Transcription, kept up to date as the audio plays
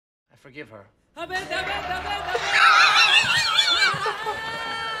forgive her.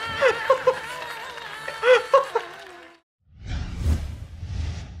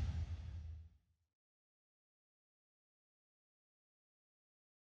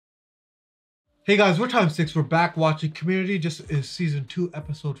 Hey guys, we're Time 6. We're back watching Community. Just is season 2,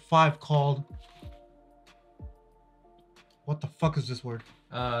 episode 5 called... What the fuck is this word?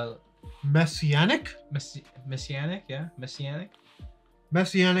 Messianic? Messianic, yeah. Messianic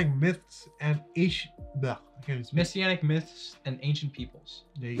myths and Messianic myths and ancient peoples.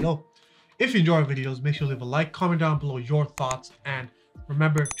 There you go. If you enjoy our videos, make sure to leave a like, comment down below your thoughts, and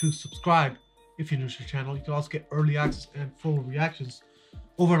remember to subscribe if you're new to the channel. You can also get early access and full reactions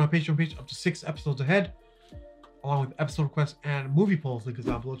over on our Patreon page, up to 6 episodes ahead, along with episode requests and movie polls. Link is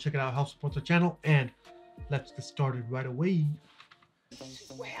down below. Check it out, help support the channel, and let's get started right away.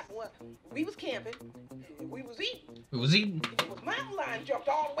 What happened? What? We was camping. We was eating. It was eating. It was mountain lion jumped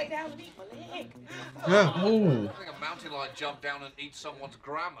all the way down and eat my leg. Yeah. Oh. I think a mountain lion jumped down and eat someone's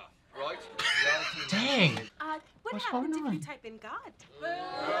grammar, right? Dang. What What's happens going if on? you type in God?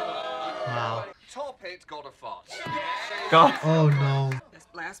 Wow. Top it, God of farts. God. Oh no. That's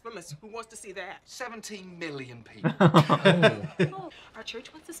blasphemous. Who wants to see that? 17 million people. Oh, our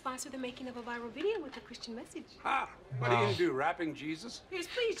church wants to sponsor the making of a viral video with a Christian message. Ah, what are you gonna do? Rapping Jesus? Please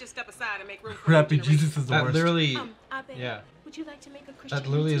just step aside and make room for Rapping Jesus is the That worst. literally, Abe, yeah. would you like to make a Christian That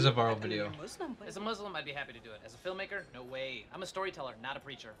literally is a YouTube? viral video. Muslim, but... As a Muslim, I'd be happy to do it. As a filmmaker, no way. I'm a storyteller, not a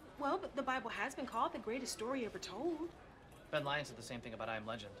preacher. Well, but the Bible has been called the greatest story ever told. Ben Lyons said the same thing about I Am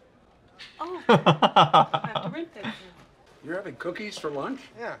Legend. Oh, I have to rent that. You're having cookies for lunch?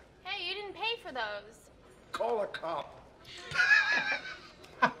 Yeah. Hey, you didn't pay for those. Call a cop.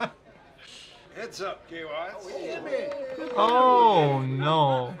 Heads up, KY. Oh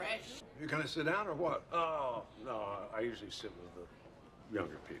no. You gonna sit down or what? Oh, no, I usually sit with the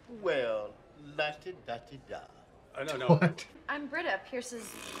younger people. Well, la-ti-da-ti-da. I don't know. What? I'm Britta,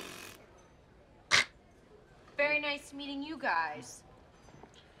 Pierce's... Very nice meeting you guys.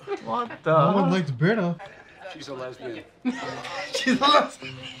 What No one the? likes Britta. She's a lesbian.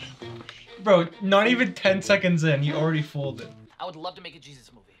 Bro, not even 10 seconds in, you already fooled it. I would love to make a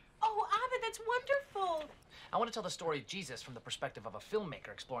Jesus movie. Oh, Abe, that's wonderful. I want to tell the story of Jesus from the perspective of a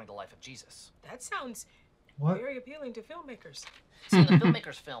filmmaker exploring the life of Jesus. That sounds What? very appealing to filmmakers. See, in the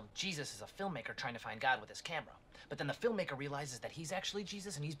filmmaker's film, Jesus is a filmmaker trying to find God with his camera. But then the filmmaker realizes that he's actually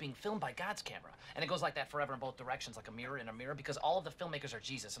Jesus and he's being filmed by God's camera. And it goes like that forever in both directions, like a mirror in a mirror, because all of the filmmakers are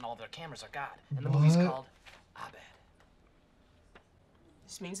Jesus and all of their cameras are God. And the movie's What? called Abed.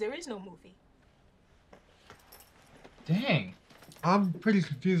 This means there is no movie. Dang. I'm pretty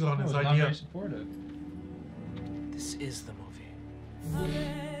confused on That this was not idea. very supportive. This is the movie.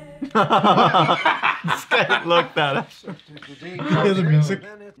 This guy looked at us. Hear the music.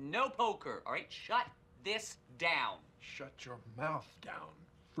 No poker, all right? Shut this down. Shut your mouth down,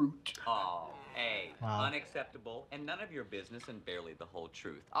 fruit. Oh, hey, Wow. unacceptable, and none of your business, and barely the whole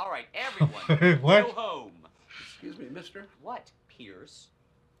truth. All right, everyone, What? go home. Excuse me, mister. What, Pierce?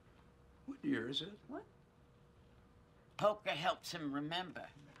 What year is it? What? Poker helps him remember.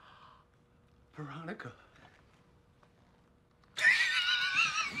 Veronica.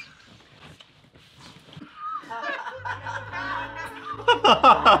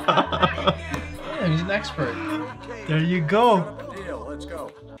 Yeah, he's an expert. There you go. Set up a deal. Let's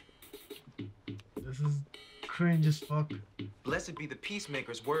go. This is cringe as fuck. Blessed be the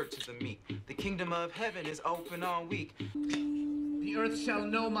peacemaker's word to the meek. The kingdom of heaven is open all week. The earth shall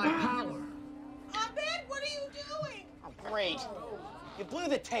know my power. Abed, what are you doing? Oh, great. You blew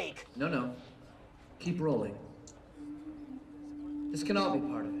the take. No. Keep rolling. This can all be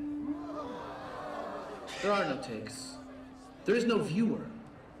part of it. There are no takes. There is no viewer.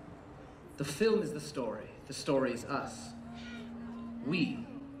 The film is the story. The story is us. We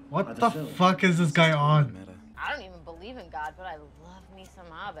are What the the film. fuck is this guy on? I don't even believe in God, but I love me some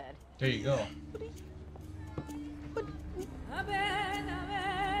Abed. There you go.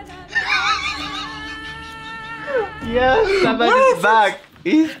 Yes, Abed is back.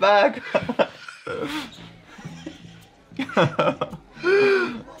 He's back.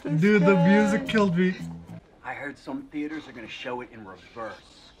 Dude, the music killed me. I heard some theaters are gonna show it in reverse.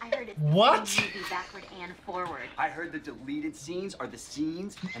 I heard it's What? the movie backward and forward. I heard the deleted scenes are the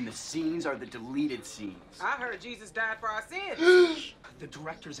scenes, and the scenes are the deleted scenes. I heard Jesus died for our sins. The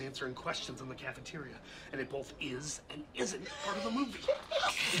director's answering questions in the cafeteria, and it both is and isn't part of the movie.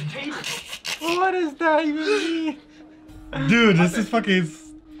 What does that even mean? Dude, this is fucking...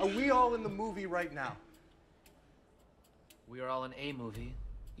 Are we all in the movie right now? We are all in a movie,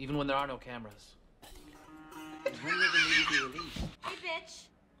 even when there are no cameras. Hey, bitch.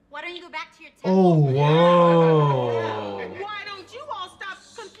 Why don't you go back to your Oh, temple? Whoa. Why don't you all stop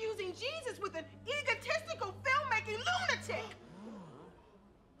confusing Jesus with an egotistical filmmaking lunatic?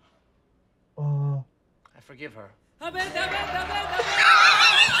 I forgive her. What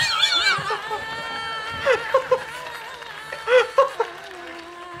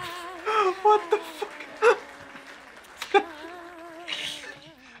the fuck?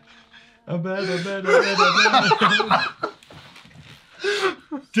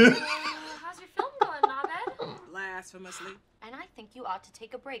 Dude. How's your film going, Abed? Blasphemously. And I think you ought to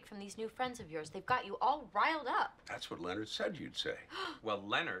take a break from these new friends of yours. They've got you all riled up. That's what Leonard said you'd say. Well,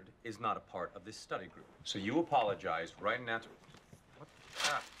 Leonard is not a part of this study group. So you apologized right now to... What?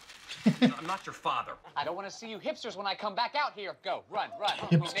 I'm not your father. I don't want to see you hipsters when I come back out here. Go, run.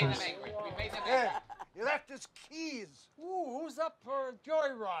 Hipsters. We made them angry. We made them angry. You left us keys. Ooh, who's up for a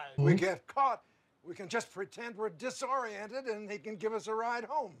joyride? We get caught. We can just pretend we're disoriented and he can give us a ride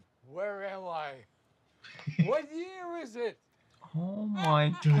home. Where am I? What year is it? Oh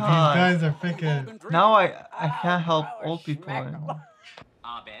my Dude, these god. guys are freaking. Now I can't help old people anymore.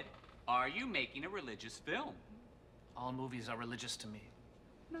 Abed, are you making a religious film? All movies are religious to me.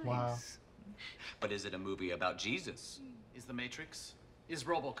 Wow. But is it a movie about Jesus? Is The Matrix? Is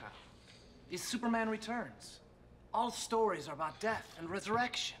RoboCop? Is Superman Returns? All stories are about death and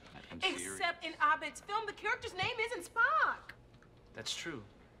resurrection. Except in Abed's film, the character's name isn't Spock. That's true.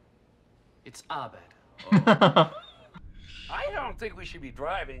 It's Abed. I don't think we should be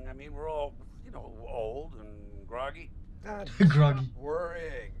driving. I mean, we're all, old and groggy. Groggy.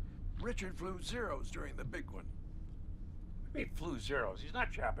 Worrying. Richard flew zeros during the big one. I mean, flew zeros. He's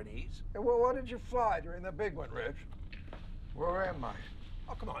not Japanese. Well, what did you fly during the big one, Rich? Where am I?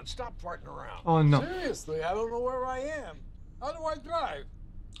 Oh, come on, stop farting around. Oh no. Seriously, I don't know where I am. How do I drive?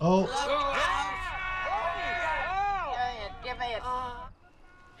 Oh. Give me it.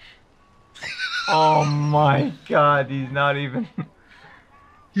 Oh my god, he's not even.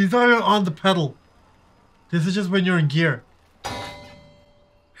 He's not even on the pedal. This is just when you're in gear.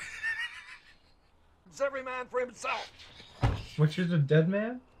 It's every man for himself. Which is a dead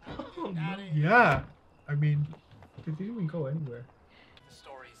man? Oh, no. Yeah. I mean, It didn't even go anywhere. The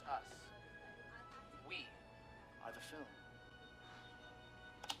story's us. We are the film.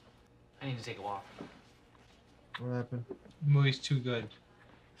 I need to take a walk. what happened? The movie's too good.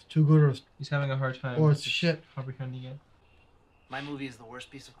 It's too good or He's having a hard time. Or it's shit. Comprehending it. My movie is the worst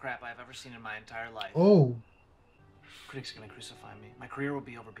piece of crap I've ever seen in my entire life. Oh. Critics are gonna crucify me. My career will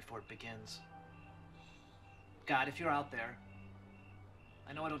be over before it begins. God, if you're out there,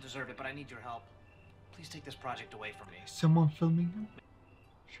 I know I don't deserve it, but I need your help. Please take this project away from me. Someone filming him?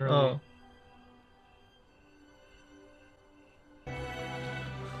 Surely.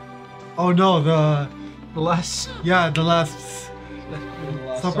 Oh no, the last. Yeah, the last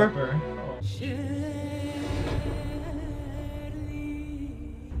supper.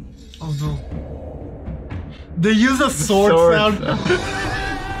 Oh no. They use a sword sound.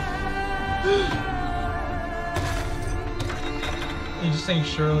 You're just saying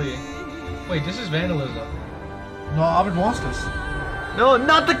surely. Wait, this is vandalism. No, Abed wants this. No,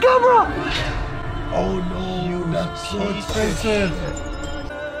 not the camera! Oh no, that's so expensive.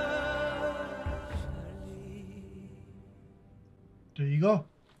 There you go.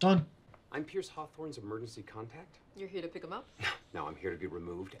 Done. I'm Pierce Hawthorne's emergency contact. You're here to pick him up? No, I'm here to be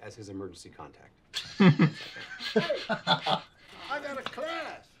removed as his emergency contact. I got a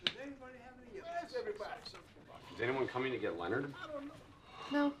class. Does anybody have any? Where's everybody? Is anyone coming to get Leonard?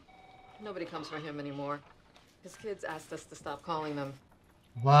 No. Nobody comes for him anymore. His kids asked us to stop calling them.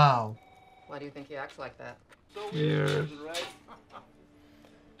 Wow. Why do you think he acts like that? Yes.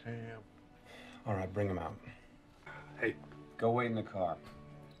 Damn. All right, bring him out. Hey, go wait in the car.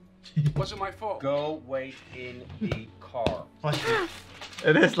 Wasn't my fault. Go wait in the car.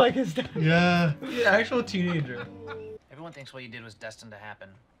 It is like his dad. Yeah. He's an actual teenager. Everyone thinks what you did was destined to happen.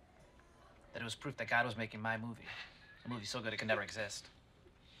 That it was proof that God was making my movie. A movie so good it could never exist.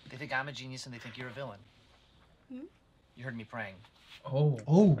 They think I'm a genius and they think you're a villain. Hmm? You heard me praying. Oh.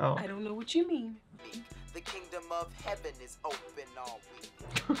 Oh. I don't know what you mean. The kingdom of heaven is open all week.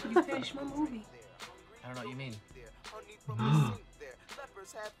 You finished my movie. I don't know what you mean.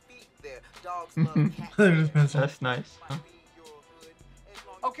 Lepers have feet there. Dogs love cats. That's nice. Huh?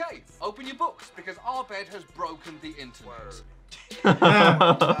 Okay, open your books because Abed has broken the internet.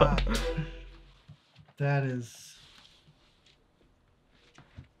 That is.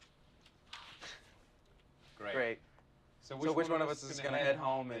 Great. So which one of us is gonna head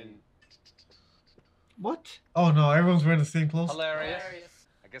home and... What? Oh no, everyone's wearing the same clothes. Hilarious.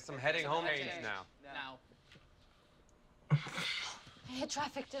 I guess I'm heading home now. I hit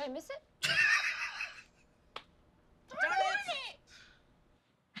traffic. Did I miss it?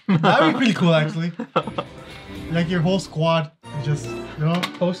 That'd be pretty cool, actually. Like your whole squad just,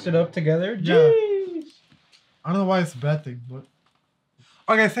 posted up together. Yeah. Jeez. I don't know why it's a bad thing, but.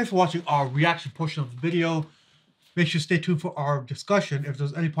 Alright, guys, thanks for watching our reaction portion of the video. Make sure to stay tuned for our discussion. If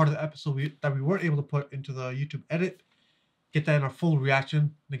there's any part of the episode that we weren't able to put into the YouTube edit, get that in our full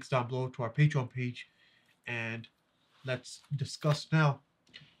reaction. Links down below to our Patreon page. And let's discuss now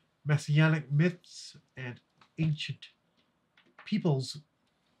Messianic myths and ancient peoples.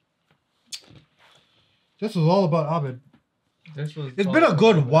 This was all about Abed. It's been a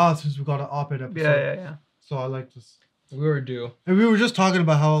good while since we got an Abed episode. Yeah. So I like this. We were due. And we were just talking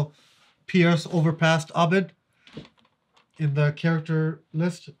about how Pierce overpassed Abed in the character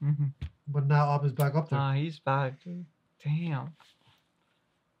list. But now Abed's back up there. Nah, he's back, dude. Damn.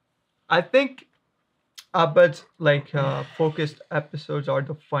 I think Abed's focused episodes are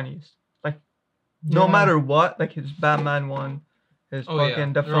the funniest. Like, no matter what, like his Batman one, his the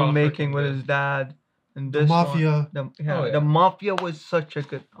filmmaking with his dad, and this Mafia. One, the Mafia was such a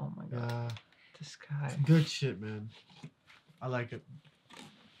good. Oh my god, Yeah. this guy. It's good shit, man. I like it.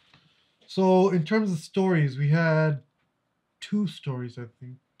 So in terms of stories, we had 2 stories, I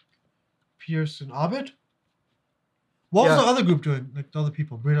think. Pierce and Abed. What was the other group doing? Like the other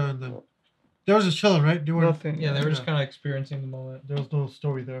people, Britta and them. They were just chilling, right? They were Nothing. Yeah, they were just kind of experiencing the moment. There was no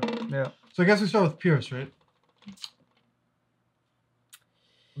story there. Yeah. So I guess we start with Pierce, right?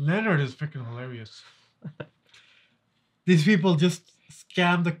 Leonard is freaking hilarious. These people just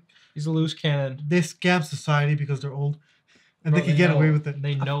scam the. He's a loose cannon. They scam society because they're old, and Bro, they can get away with it.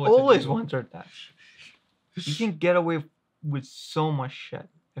 They know. I've always wondered that. You can get away with so much shit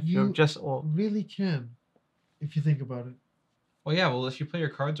if you're just old. Really can, if you think about it. Well, yeah. Well, if you play your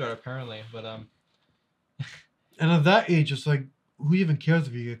cards right, apparently. But And at that age, it's like, who even cares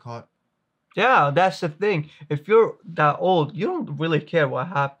if you get caught? Yeah, that's the thing. If you're that old, you don't really care what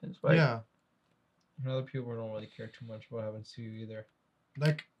happens, right? Yeah. And other people don't really care too much what happens to you either.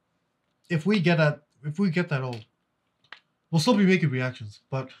 Like, if we get that old, we'll still be making reactions,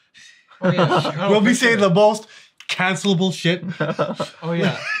 but we'll be saying the most cancelable shit. Oh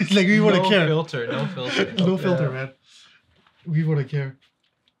yeah. Like we wouldn't care. No filter. No filter, man. We wouldn't care.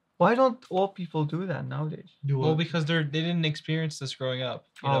 Why don't old people do that nowadays? Well, because they didn't experience this growing up.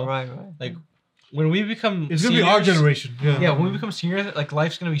 You know? Right. Like when we become it's gonna be our generation. Yeah, when we become seniors, like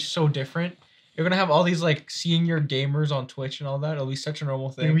life's gonna be so different. You're gonna have all these like senior gamers on Twitch and all that. It'll be such a normal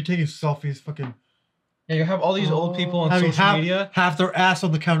thing. You're gonna be taking selfies, fucking. Yeah, you have all these old people on social media. Have their ass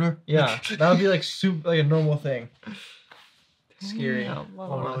on the counter. Yeah, that would be like super, like a normal thing. Scary. Yeah, I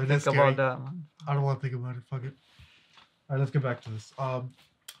I don't think about that, man. I don't want to think about it. Fuck it. All right, let's get back to this.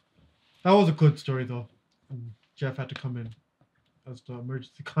 That was a good story though. And Jeff had to come in as the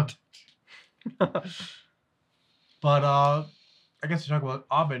emergency contact. But I guess we talk about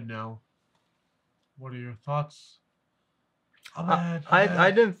Abed now. What are your thoughts?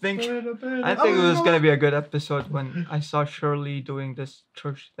 I didn't think I think it was gonna be a good episode when I saw Shirley doing this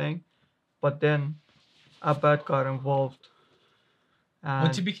church thing, but then Abed got involved.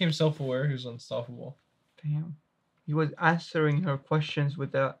 Once he became self-aware, he was unstoppable. Damn, he was answering her questions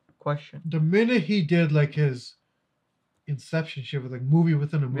with that question. The minute he did like his Inception shit with like movie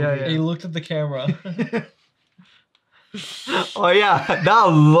within a movie, Yeah. He looked at the camera. Oh yeah, that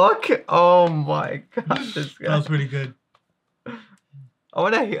look! Oh my god, this guy. that was pretty good. I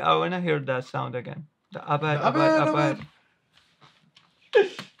wanna hear that sound again. The Abed.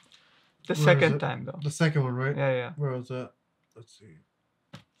 The second time though. The second one, right? Yeah. Where was that? Let's see.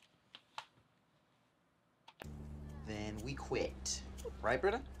 Then we quit. Right,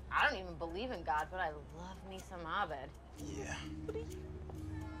 Britta? I don't even believe in God, but I love me some Abed. Yeah.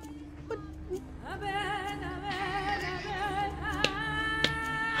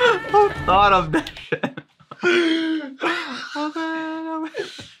 Who thought of that shit?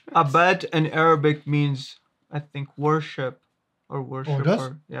 Abed in Arabic means, I think, worship or worshiper. Oh, it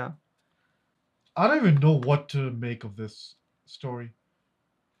does? Yeah. I don't even know what to make of this story.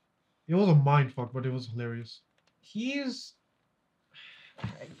 It was a mindfuck, but it was hilarious. He's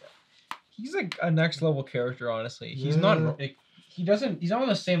like a next level character, honestly. He's not like, he's not on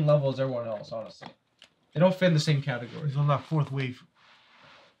the same level as everyone else, honestly. They don't fit in the same category. He's on that fourth wave.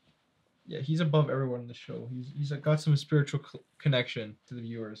 Yeah, he's above everyone in the show. He's like, got some spiritual connection to the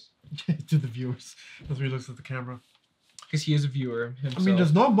viewers. To the viewers. That's where he looks at the camera. Because he is a viewer himself. I mean,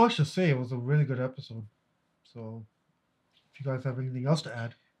 there's not much to say. It was a really good episode. So, if you guys have anything else to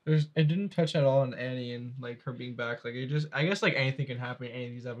add. It didn't touch at all on Annie and like her being back. Like I guess like anything can happen in any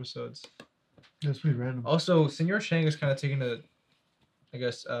of these episodes. That's pretty random. Also, Senor Shang is kind of taking a I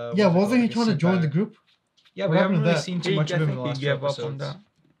guess. Yeah, wasn't he trying to join the group? Yeah, What we haven't happened to really that? seen too much of him in the last he two gave up on episodes. that.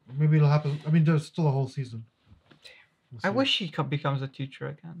 Maybe it'll happen. I mean, there's still a whole season. I wish he becomes a teacher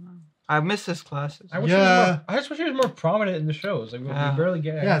again. Man. I miss his classes. I just wish he was more prominent in the shows. Like we barely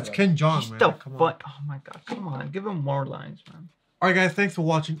get. Yeah, it's Ken Jeong, He's man. still Come on. fun. Oh my god, come on, give him more lines, man. Alright guys, thanks for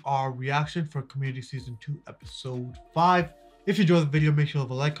watching our reaction for Community Season 2, Episode 5. If you enjoyed the video, make sure to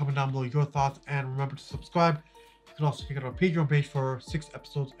leave a like, comment down below your thoughts, and remember to subscribe. You can also check out our Patreon page for 6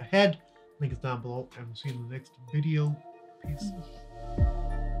 episodes ahead. Link is down below, and we'll see you in the next video. Peace.